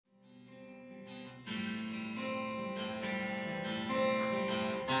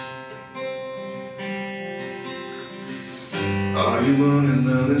While you're running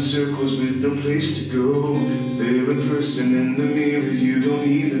around in circles with no place to go, is there a person in the mirror you don't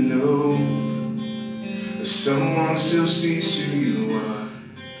even know? Someone still sees who you are,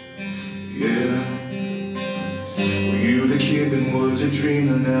 yeah. Were you the kid that was a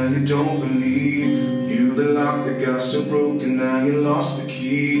dreamer, now you don't believe? Were you the lock that got so broken, now you lost the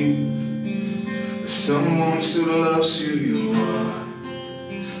key? Someone still loves who you are,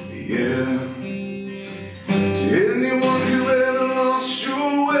 yeah. To anyone who ever lost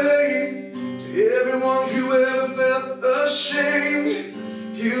your way, to everyone who ever felt ashamed,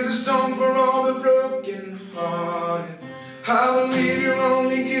 here's a song for all the broken hearted. I believe you're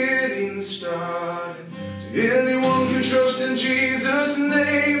only getting started. To anyone who trusts in Jesus'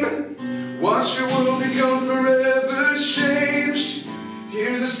 name, watch your world become forever changed.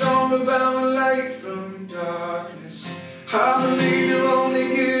 Here's a song about light from darkness. I believe you're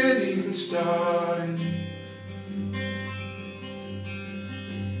only getting started.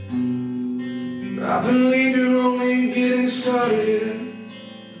 I believe you're only getting started.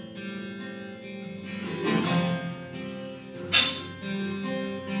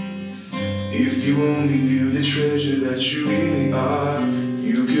 If you only knew the treasure that you really are, if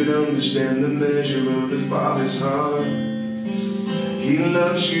you could understand the measure of the Father's heart. He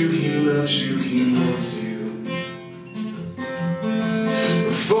loves you, He loves you, He loves you.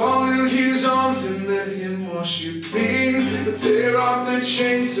 Fall in His arms and let Him wash you clean. Tear off the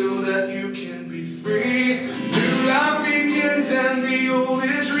chains so that you can be free. New life begins and the old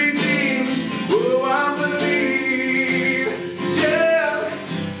is redeemed. Oh, I believe, yeah.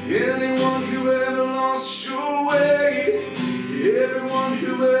 To anyone who ever lost your way, to everyone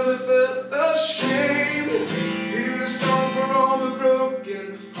who ever felt ashamed, here's a song for all the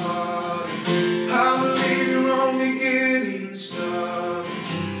broken hearted. I believe you're only getting started.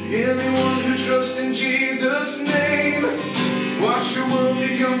 Anyone who trusts in Jesus' name, watch your world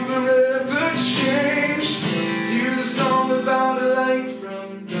become forever changed. Here's a song about light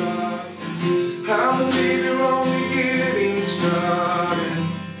from darkness. I believe you're only getting started.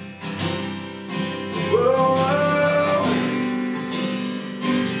 Whoa, whoa.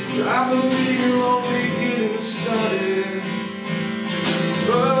 I believe you're only getting started.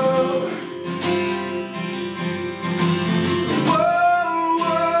 Whoa.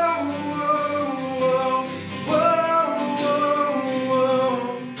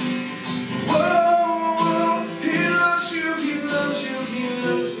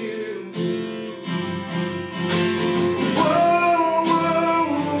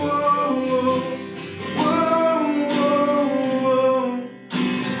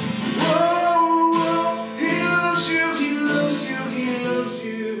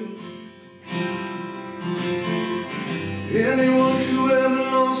 Anyone who ever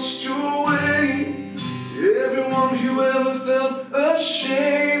lost your way, to everyone who ever felt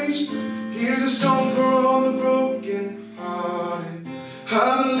ashamed, here's a song for all the broken hearted.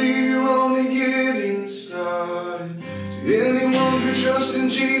 I believe you're only getting started. To anyone who trusts in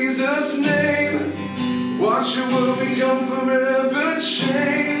Jesus' name, watch your world become forever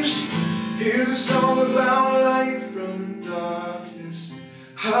changed. Here's a song about light from darkness.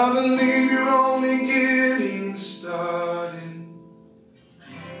 I believe you're only getting started.